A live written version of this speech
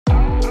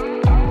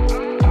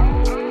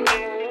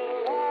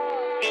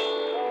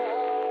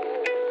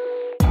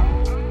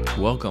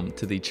welcome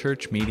to the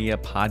Church Media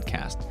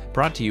Podcast,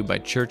 brought to you by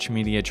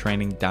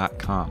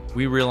churchmediatraining.com.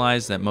 We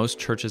realize that most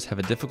churches have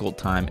a difficult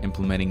time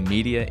implementing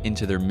media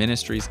into their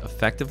ministries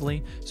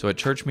effectively, so at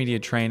Church Media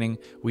Training,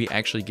 we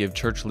actually give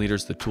church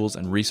leaders the tools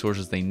and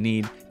resources they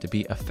need to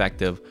be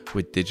effective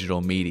with digital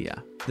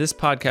media. This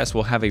podcast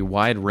will have a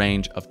wide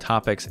range of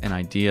topics and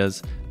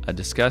ideas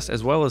discussed,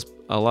 as well as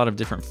a lot of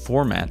different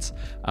formats.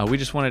 We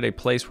just wanted a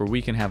place where we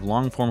can have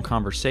long-form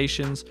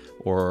conversations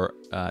or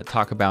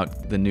talk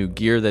about the new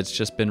gear that's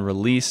just been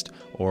released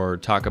or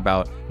talk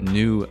about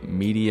new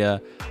media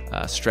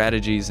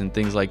strategies and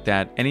things like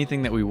that.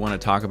 Anything that we want to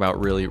talk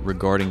about really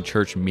regarding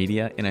church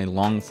media in a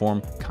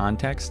long-form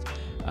context.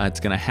 It's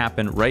going to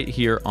happen right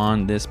here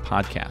on this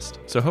podcast.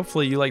 So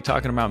hopefully you like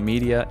talking about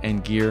media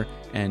and gear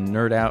and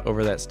nerd out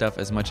over that stuff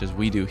as much as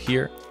we do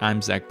here.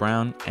 I'm Zach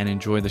Brown, and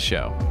enjoy the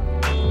show.